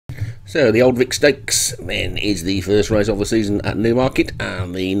So the Old Vic Stakes then is the first race of the season at Newmarket,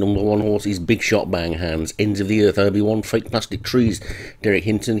 and the number one horse is Big Shot Bang Hands, Ends of the Earth, Obi-Wan, Fake Plastic Trees, Derek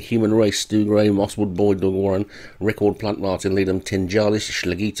Hinton, Human Race, Stu Gray, Mosswood Boy, Doug Warren, Record Plant, Martin Leadham, Tenjalis,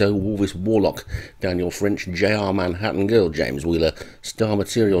 Schlagito, Wolvis Warlock, Daniel French, JR Manhattan Girl, James Wheeler, Star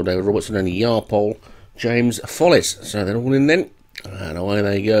Material, David Robertson, and Yarpole, James Follis. So they're all in then, and away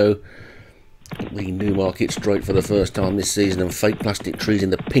they go. The Newmarket straight for the first time this season, and Fake Plastic Trees in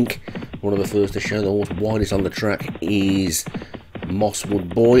the pink. One of the first to show. The horse widest on the track is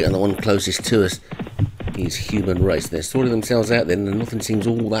Mosswood Boy, and the one closest to us is Human Race. They're sorting themselves out then, and nothing seems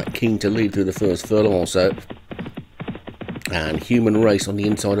all that keen to lead through the first furlong or so. And Human Race on the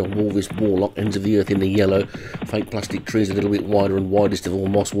inside of Wolvis Warlock, Ends of the Earth in the yellow. Fake Plastic Trees a little bit wider, and widest of all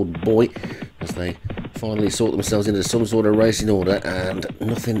Mosswood Boy, as they finally sort themselves into some sort of racing order, and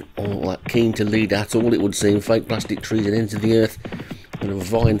nothing all that keen to lead at all, it would seem. Fake Plastic Trees and Ends of the Earth and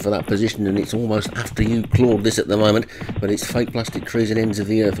vying for that position, and it's almost after you clawed this at the moment, but it's Fake Plastic Trees and Ends of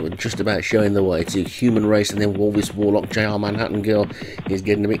the Earth that were just about showing the way to Human Race, and then Wolvis Warlock. JR Manhattan Girl is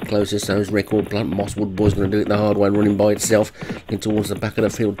getting a bit closer, so is Record Plant. Mosswood Boy's going to do it the hard way, running by itself. Looking towards the back of the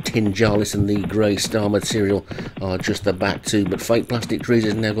field, Tenjalis and the Grey Star Material are just the back two, but Fake Plastic Trees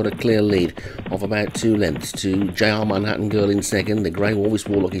has now got a clear lead of about 2 lengths to JR Manhattan Girl in second. The Grey Wolvis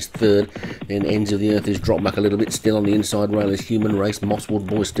Warlock is third, then Ends of the Earth has dropped back a little bit. Still on the inside rail is Human Race. Mosswood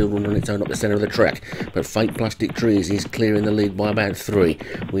Boy still running on its own up the centre of the track, but Fake Plastic Trees is clearing the lead by about 3,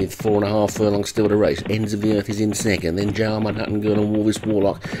 with 4.5 furlongs still to race. Ends of the Earth is in second, then JR Manhattan Girl and Wolvis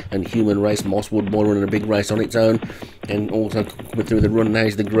Warlock and Human Race. Mosswood Boy running a big race on its own, and also coming through the run now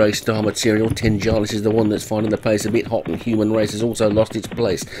is the Grey Star Material. Tenjalis is the one that's finding the pace a bit hot, and Human Race has also lost its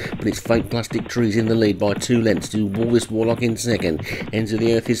place, but it's Fake Plastic Trees in the lead by 2 lengths to Wolvis Warlock in second. Ends of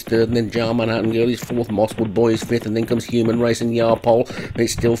the Earth is third, and then JR Manhattan Girl is fourth. Mosswood Boy is fifth, and then comes Human Race and Yarpole, but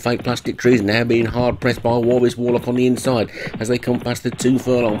it's still Fake Plastic Trees now being hard pressed by Wolvis Warlock on the inside as they come past the 2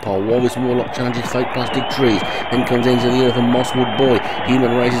 furlong pole. Wolvis Warlock challenges Fake Plastic Trees, then comes Ends of the Earth and Mosswood Boy.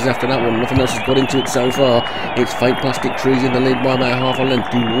 Human Race is after that one, nothing else has got into it so far. It's Fake Plastic Trees in the lead by about half a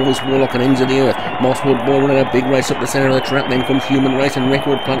length to Wolvis Warlock and Ends of the Earth. Mosswood Boy running a big race up the centre of the track, then comes Human Race and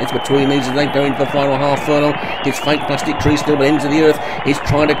Record Plant. It's between these as they go into the final half furlong. It's Fake Plastic Trees still, but Ends of the Earth is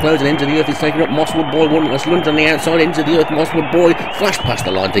trying to close, and Ends of the Earth is taking up Mosswood Boy. One last lunge on the outside. Ends of the Earth, Mosswood Boy flash past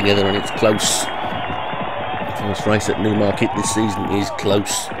the line together, and it's close. First race at Newmarket this season is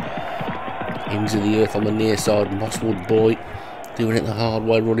close. Ends of the Earth on the near side, Mosswood Boy doing it the hard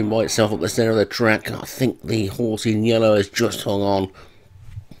way, running by itself up the centre of the track. I think the horse in yellow has just hung on.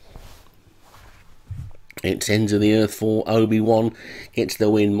 It's Ends of the Earth for Obi-Wan, gets the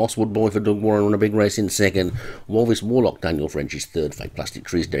win. Mosswood Boy for Doug Warren on a big race in second. Wolvis Warlock, Daniel French is third. Fake Plastic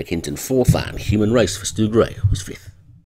Trees, Derek Hinton fourth, and Human Race for Stu Gray was fifth.